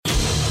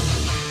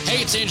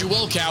Hey, it's Andrew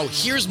Wilkow.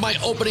 Here's my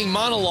opening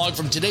monologue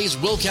from today's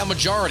Wilkow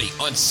Majority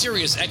on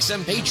Sirius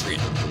XM Patriot.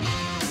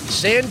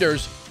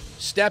 Sanders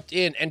stepped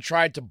in and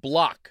tried to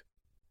block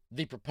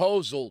the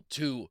proposal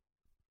to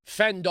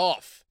fend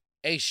off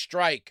a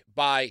strike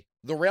by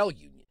the rail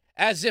union,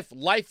 as if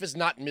life is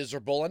not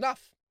miserable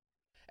enough,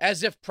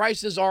 as if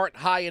prices aren't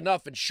high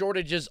enough and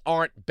shortages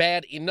aren't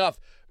bad enough.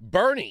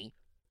 Bernie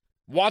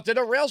wanted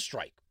a rail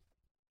strike,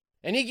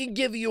 and he can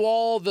give you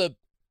all the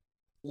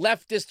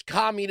leftist,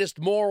 communist,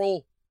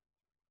 moral,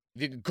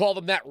 if you can call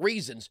them that,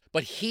 reasons,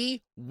 but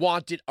he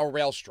wanted a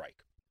rail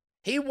strike.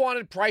 He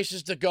wanted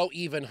prices to go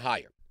even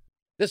higher.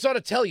 This ought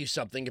to tell you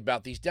something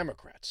about these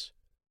Democrats.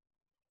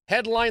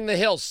 Headline The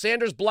Hill,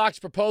 Sanders blocks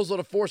proposal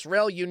to force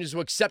rail unions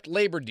to accept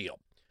labor deal.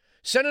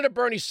 Senator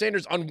Bernie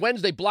Sanders on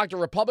Wednesday blocked a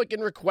Republican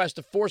request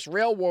to force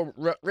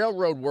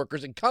railroad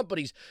workers and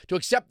companies to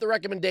accept the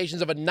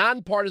recommendations of a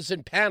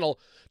nonpartisan panel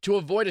to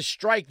avoid a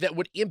strike that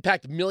would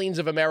impact millions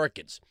of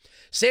Americans.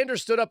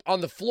 Sanders stood up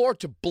on the floor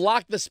to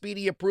block the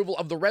speedy approval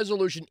of the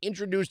resolution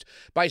introduced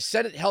by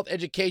Senate Health,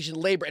 Education,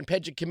 Labor, and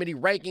Pension Committee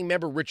ranking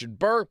member Richard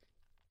Burr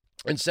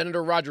and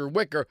Senator Roger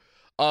Wicker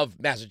of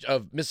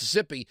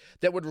Mississippi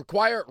that would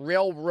require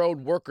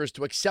railroad workers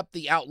to accept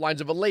the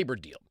outlines of a labor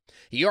deal.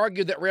 He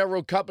argued that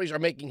railroad companies are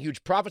making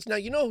huge profits. Now,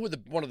 you know who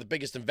one of the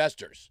biggest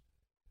investors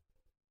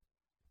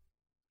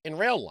in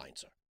rail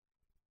lines are,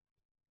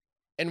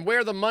 and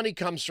where the money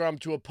comes from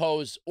to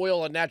oppose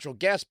oil and natural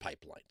gas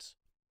pipelines.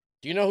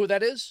 Do you know who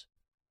that is?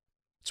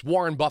 It's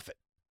Warren Buffett.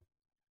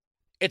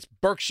 It's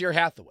Berkshire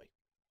Hathaway.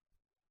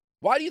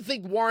 Why do you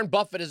think Warren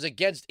Buffett is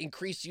against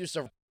increased use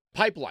of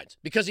pipelines?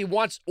 Because he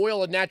wants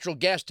oil and natural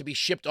gas to be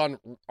shipped on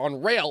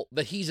rail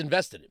that he's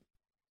invested in.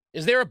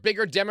 Is there a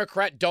bigger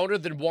Democrat donor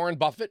than Warren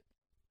Buffett?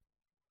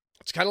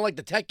 It's kind of like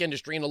the tech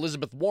industry and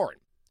Elizabeth Warren.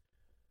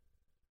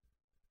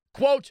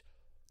 Quote,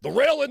 the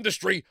rail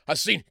industry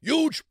has seen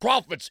huge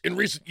profits in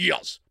recent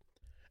years,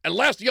 and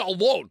last year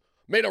alone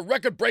made a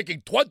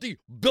record-breaking $20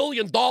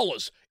 billion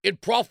in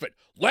profit.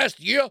 Last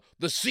year,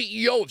 the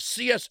CEO of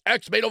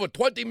CSX made over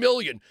 $20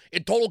 million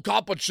in total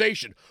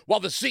compensation, while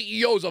the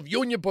CEOs of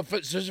Union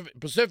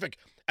Pacific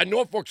and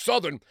Norfolk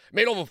Southern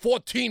made over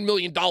 $14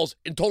 million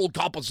in total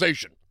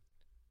compensation.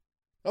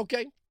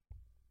 Okay.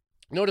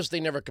 Notice they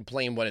never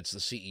complain when it's the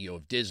CEO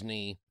of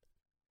Disney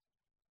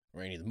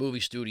or any of the movie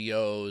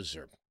studios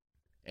or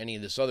any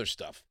of this other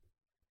stuff.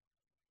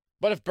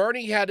 But if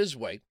Bernie had his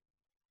way,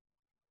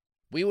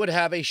 we would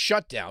have a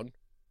shutdown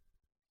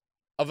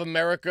of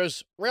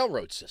America's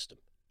railroad system.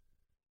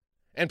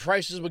 And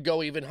prices would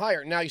go even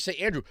higher. Now you say,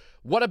 Andrew,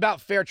 what about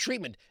fair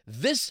treatment?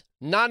 This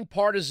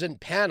nonpartisan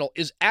panel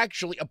is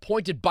actually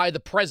appointed by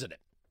the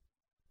president.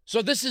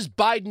 So this is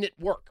Biden at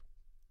work.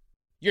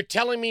 You're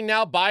telling me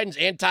now Biden's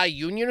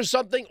anti-union or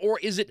something? Or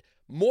is it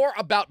more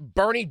about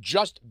Bernie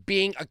just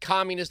being a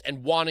communist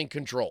and wanting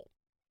control?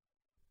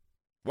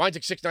 Wines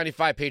at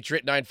 695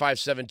 Patriot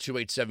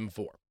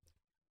 957-2874.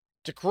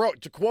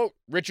 To quote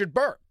Richard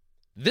Burr,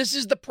 this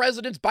is the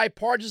president's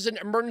bipartisan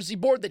emergency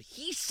board that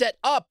he set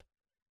up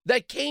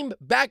that came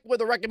back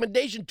with a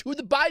recommendation to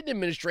the Biden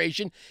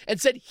administration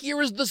and said,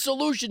 here is the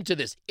solution to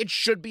this. It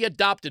should be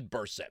adopted,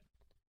 Burr said.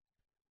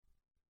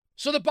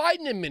 So the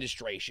Biden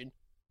administration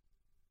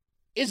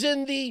is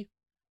in the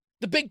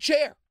big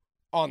chair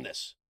on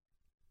this.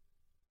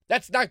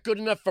 That's not good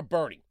enough for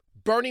Bernie.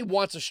 Bernie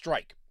wants a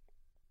strike.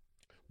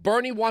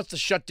 Bernie wants to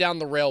shut down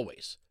the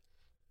railways.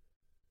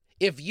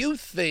 If you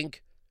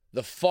think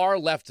the far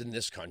left in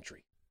this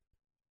country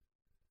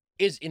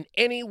is in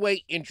any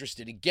way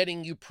interested in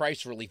getting you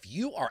price relief,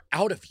 you are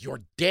out of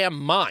your damn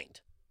mind.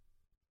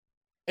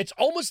 It's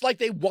almost like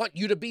they want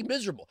you to be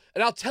miserable.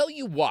 And I'll tell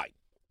you why.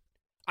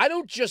 I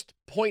don't just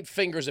point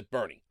fingers at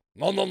Bernie.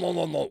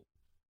 No.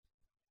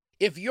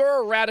 If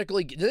you're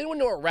does anyone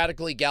know what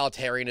radical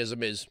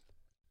egalitarianism is?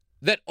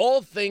 That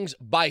all things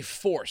by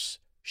force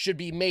should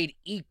be made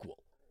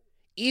equal,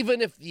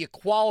 even if the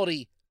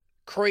equality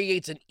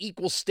creates an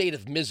equal state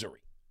of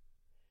misery.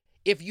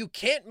 If you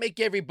can't make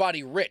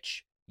everybody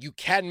rich, you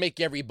can make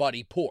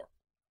everybody poor.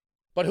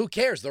 But who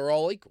cares? They're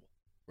all equal,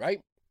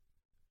 right?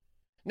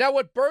 Now,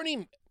 what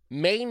Bernie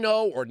may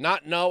know or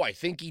not know, I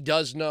think he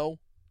does know,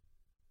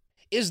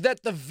 is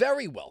that the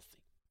very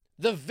wealthy,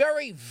 the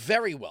very,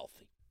 very wealthy,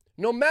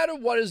 no matter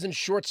what is in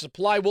short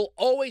supply, will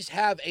always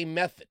have a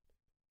method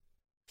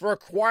for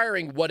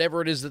acquiring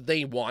whatever it is that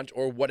they want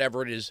or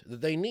whatever it is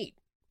that they need.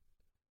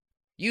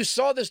 You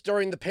saw this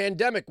during the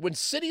pandemic when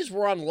cities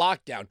were on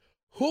lockdown.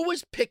 Who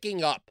was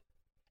picking up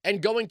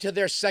and going to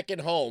their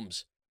second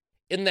homes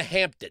in the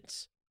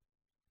Hamptons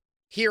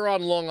here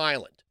on Long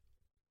Island?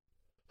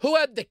 Who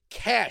had the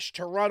cash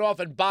to run off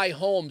and buy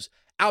homes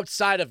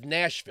outside of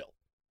Nashville?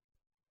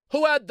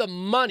 Who had the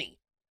money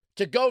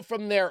to go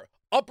from their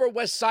Upper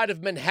West Side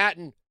of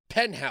Manhattan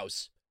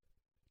penthouse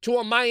to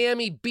a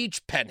Miami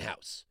Beach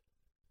penthouse?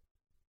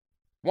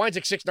 Wines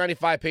at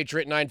 695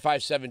 Patriot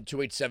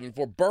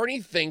 957-2874.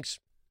 Bernie thinks,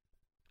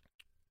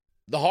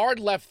 the hard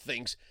left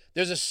thinks,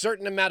 there's a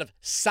certain amount of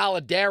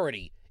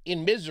solidarity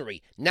in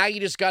misery. Now you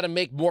just got to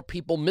make more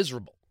people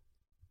miserable.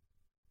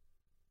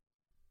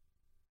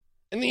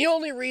 And the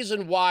only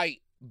reason why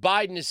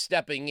Biden is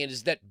stepping in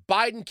is that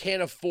Biden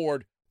can't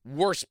afford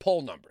worse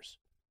poll numbers.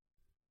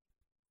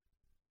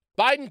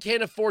 Biden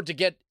can't afford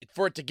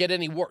for it to get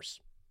any worse.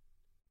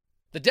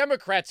 The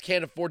Democrats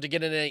can't afford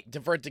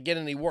for it to get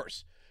any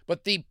worse.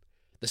 But the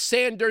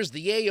Sanders,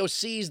 the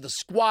AOCs, the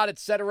squad,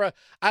 etc.,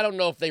 I don't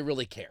know if they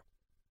really care.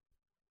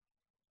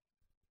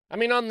 I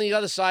mean, on the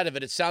other side of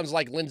it, it sounds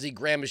like Lindsey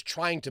Graham is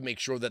trying to make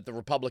sure that the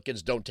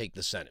Republicans don't take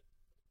the Senate.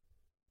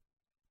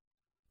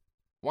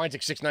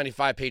 Weinzig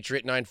 695,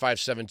 Patriot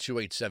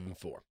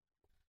 957-2874.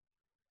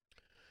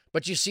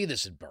 But you see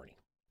this in Bernie.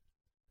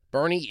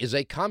 Bernie is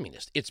a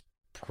communist. It's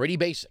pretty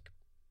basic.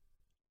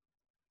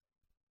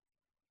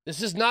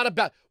 This is not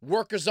about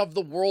workers of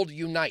the world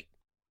unite.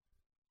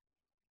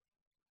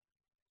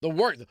 The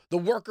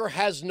worker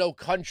has no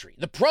country.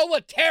 The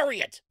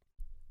proletariat.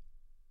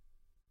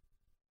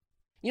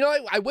 You know,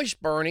 I wish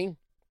Bernie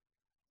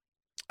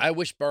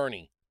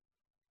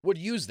would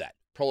use that.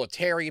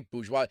 Proletariat,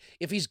 bourgeois.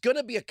 If he's going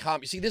to be a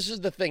communist, see, this is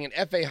the thing, and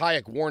F.A.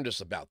 Hayek warned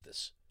us about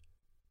this.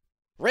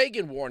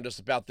 Reagan warned us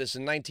about this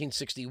in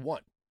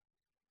 1961.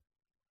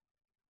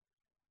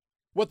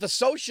 What the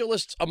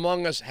socialists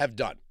among us have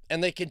done,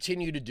 and they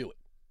continue to do it,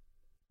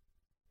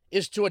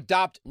 is to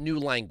adopt new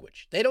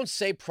language. They don't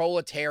say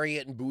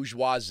proletariat and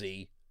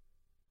bourgeoisie.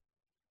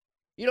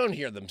 You don't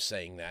hear them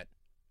saying that,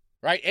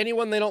 right?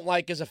 Anyone they don't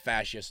like is a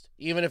fascist,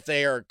 even if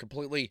they are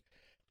completely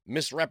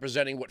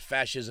misrepresenting what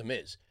fascism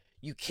is.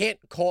 You can't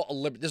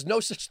call there's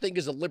no such thing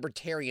as a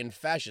libertarian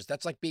fascist.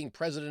 That's like being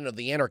president of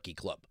the Anarchy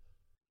Club.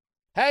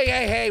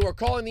 Hey, we're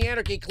calling the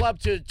Anarchy Club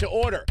to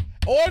order.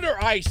 Order,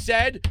 I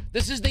said.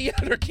 This is the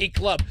Anarchy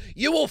Club.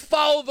 You will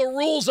follow the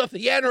rules of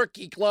the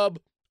Anarchy Club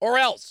or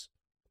else.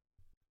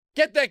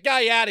 Get that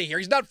guy out of here.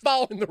 He's not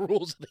following the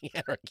rules of the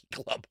Anarchy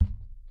Club.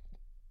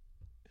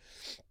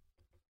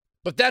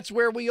 But that's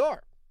where we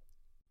are.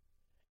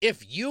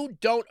 If you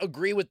don't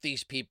agree with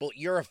these people,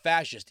 you're a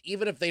fascist,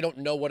 even if they don't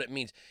know what it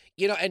means.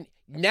 You know, and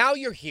now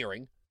you're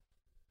hearing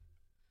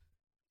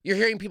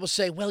people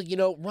say, well, you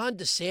know, Ron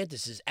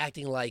DeSantis is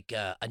acting like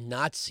a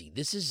Nazi.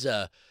 This is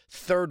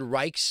Third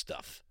Reich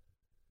stuff.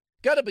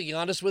 Gotta be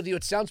honest with you,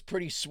 it sounds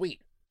pretty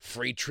sweet.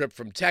 Free trip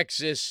from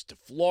Texas to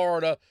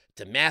Florida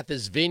to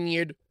Martha's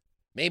Vineyard,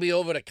 maybe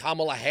over to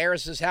Kamala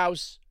Harris's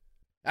house.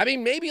 I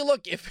mean, maybe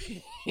look, if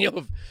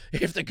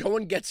the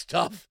going gets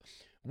tough,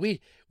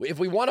 if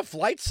we want a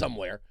flight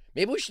somewhere,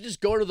 maybe we should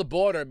just go to the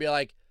border and be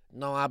like,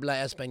 no habla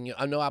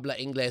español, no habla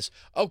inglés.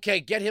 Okay,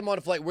 get him on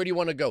a flight. Where do you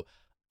want to go?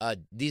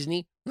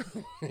 Disney?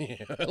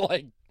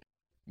 Like,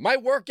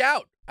 might work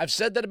out. I've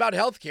said that about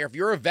healthcare. If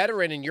you're a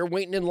veteran and you're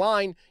waiting in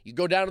line, you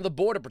go down to the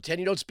border, pretend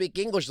you don't speak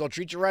English, they'll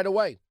treat you right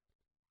away.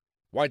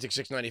 Weinzig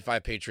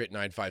 695, Patriot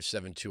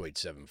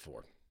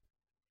 957-2874.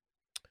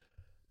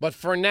 But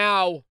for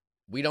now,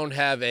 we don't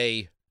have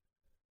a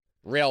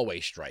railway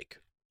strike.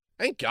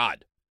 Thank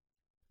God.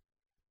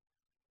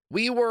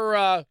 We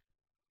were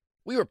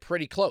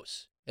pretty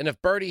close. And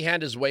if Bernie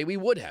had his way, we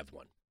would have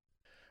one.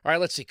 All right,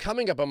 let's see.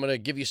 Coming up, I'm going to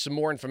give you some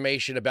more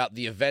information about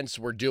the events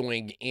we're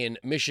doing in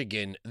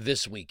Michigan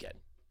this weekend.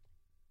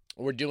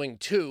 We're doing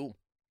 2.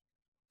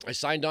 I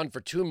signed on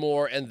for 2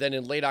 more, and then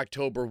in late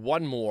October,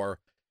 1 more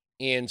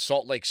in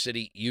Salt Lake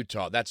City,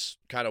 Utah. That's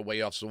kind of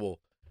way off, so we'll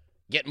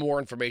get more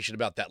information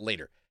about that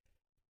later.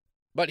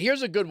 But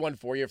here's a good one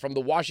for you from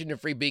the Washington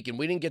Free Beacon.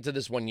 We didn't get to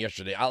this one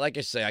yesterday. Like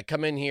I say, I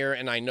come in here,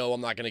 and I know I'm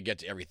not going to get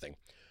to everything.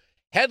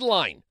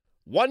 Headline,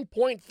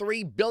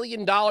 $1.3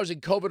 billion in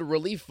COVID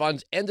relief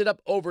funds ended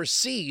up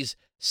overseas,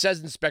 says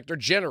Inspector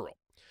General.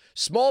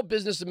 Small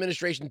Business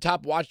Administration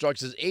top watchdog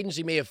says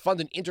agency may have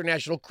funded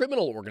international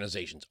criminal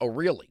organizations. Oh,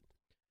 really?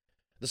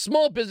 The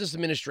Small Business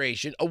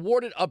Administration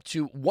awarded up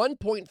to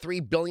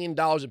 $1.3 billion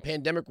in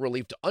pandemic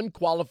relief to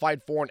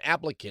unqualified foreign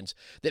applicants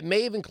that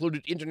may have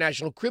included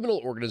international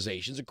criminal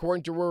organizations,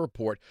 according to a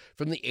report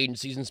from the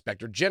agency's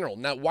Inspector General.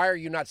 Now, why are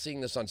you not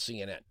seeing this on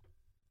CNN?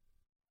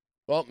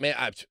 Well,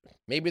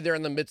 maybe they're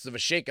in the midst of a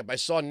shakeup. I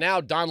saw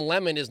now Don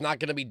Lemon is not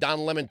going to be Don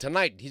Lemon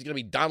tonight. He's going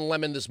to be Don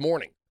Lemon this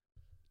morning.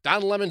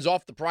 Don Lemon's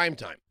off the prime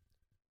time.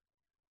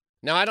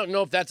 Now, I don't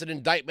know if that's an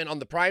indictment on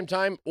the prime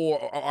time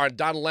or on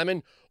Don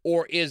Lemon,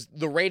 or is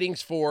the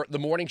ratings for the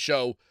morning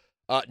show,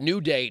 New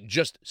Day,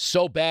 just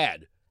so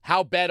bad.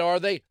 How bad are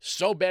they?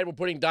 So bad we're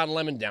putting Don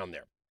Lemon down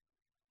there.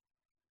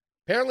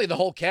 Apparently the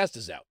whole cast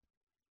is out.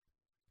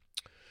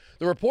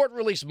 The report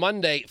released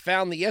Monday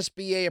found the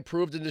SBA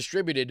approved and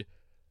distributed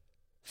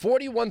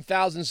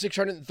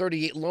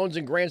 41,638 loans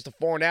and grants to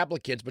foreign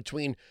applicants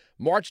between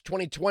March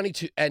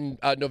 2020 and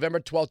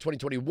November 12,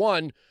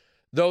 2021,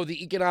 though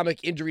the economic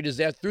injury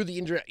disaster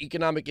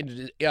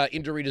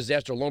injury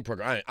disaster loan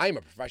program. I am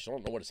a professional. I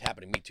don't know what is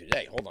happening to me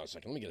today. Hold on a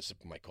second. Let me get a sip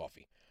of my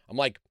coffee. I'm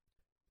like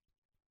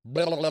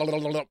blah, blah, blah, blah,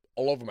 blah, blah,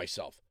 all over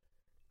myself.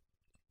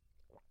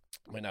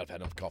 I might not have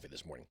had enough coffee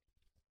this morning.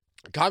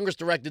 Congress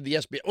directed the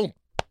SBA.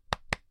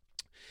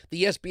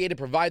 the SBA to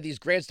provide these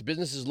grants to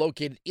businesses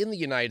located in the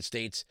United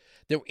States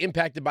that were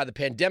impacted by the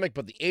pandemic,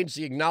 but the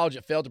agency acknowledged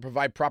it failed to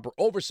provide proper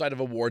oversight of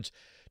awards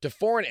to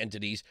foreign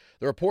entities.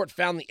 The report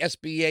found the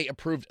SBA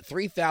approved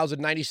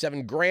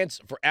 3,097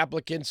 grants for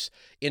applicants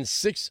in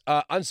 6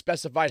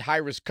 unspecified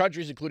high-risk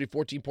countries, including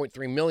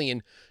 $14.3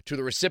 million to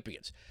the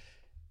recipients.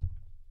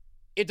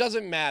 It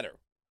doesn't matter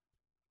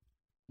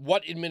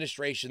what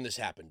administration this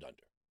happened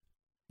under.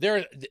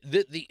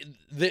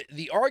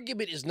 The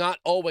argument is not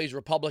always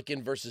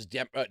Republican versus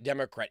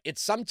Democrat.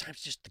 It's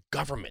sometimes just the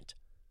government.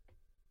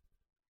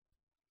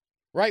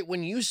 Right?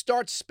 When you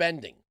start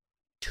spending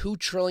 $2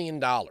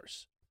 trillion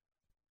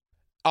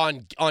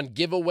on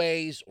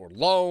giveaways or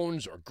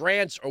loans or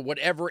grants or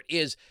whatever it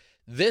is,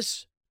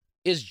 this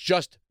is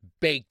just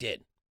baked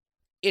in.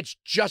 It's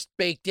just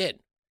baked in.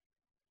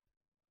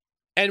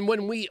 And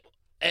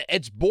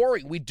it's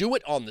boring. We do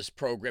it on this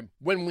program.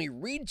 When we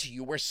read to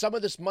you where some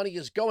of this money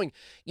is going,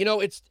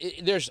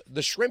 there's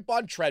the shrimp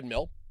on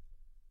treadmill,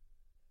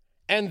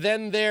 and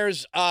then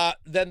there's the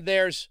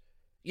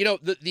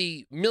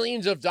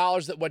millions of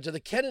dollars that went to the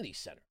Kennedy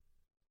Center.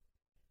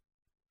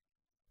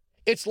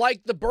 It's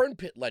like the burn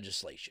pit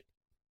legislation.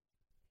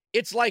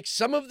 It's like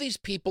some of these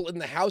people in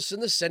the House and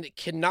the Senate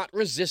cannot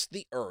resist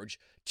the urge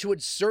to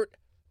insert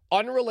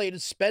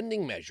unrelated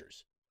spending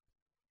measures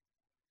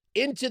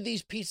into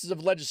these pieces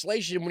of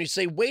legislation when you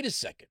say, wait a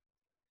second,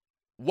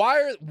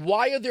 why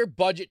are there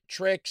budget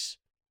tricks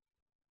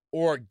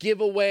or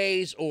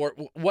giveaways or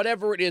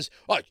whatever it is?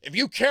 Oh, if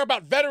you care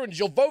about veterans,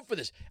 you'll vote for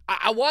this.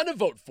 I want to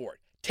vote for it.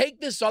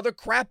 Take this other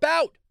crap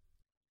out.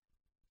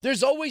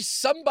 There's always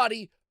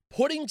somebody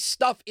putting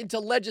stuff into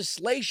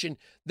legislation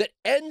that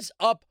ends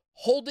up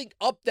holding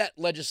up that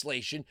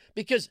legislation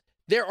because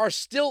there are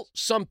still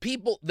some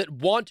people that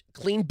want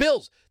clean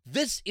bills.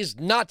 This is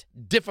not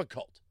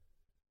difficult.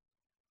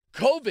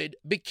 COVID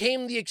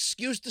became the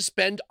excuse to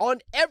spend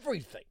on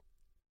everything.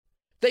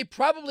 They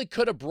probably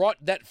could have brought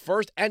that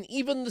first and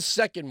even the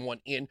second one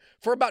in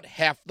for about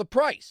half the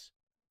price.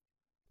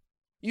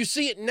 You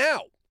see it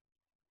now.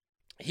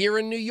 Here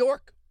in New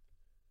York,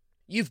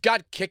 you've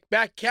got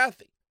Kickback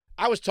Kathy.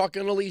 I was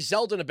talking to Lee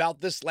Zeldin about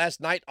this last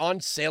night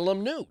on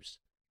Salem News.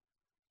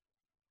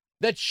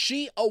 That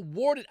she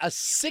awarded a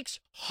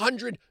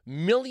 $600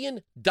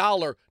 million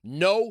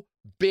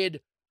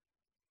no-bid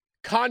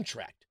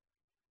contract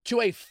to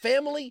a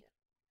family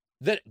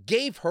that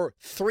gave her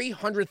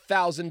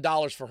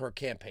 $300,000 for her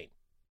campaign.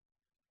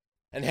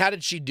 And how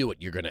did she do it,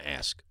 you're going to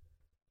ask?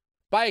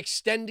 By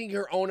extending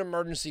her own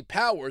emergency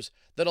powers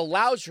that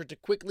allows her to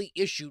quickly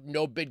issue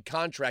no-bid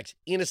contracts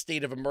in a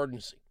state of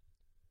emergency.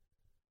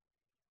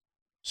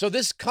 So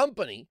this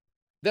company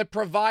that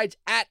provides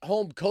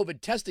at-home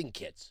COVID testing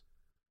kits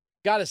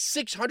got a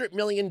 $600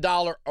 million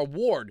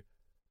award,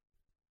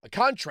 a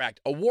contract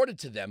awarded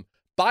to them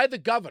by the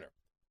governor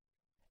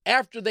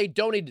after they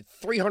donated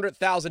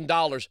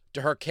 $300,000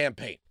 to her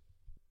campaign.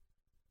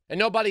 And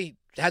nobody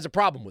has a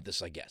problem with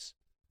this, I guess.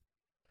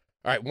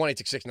 All right,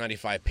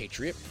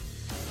 1-866-95-PATRIOT.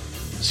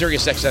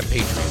 Sirius XM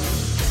Patriot.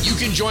 You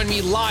can join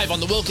me live on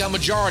the Wilkow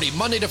Majority,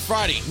 Monday to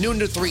Friday, noon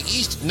to 3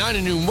 East, 9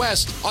 to noon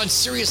West, on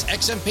Sirius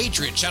XM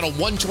Patriot, channel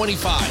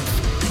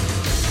 125.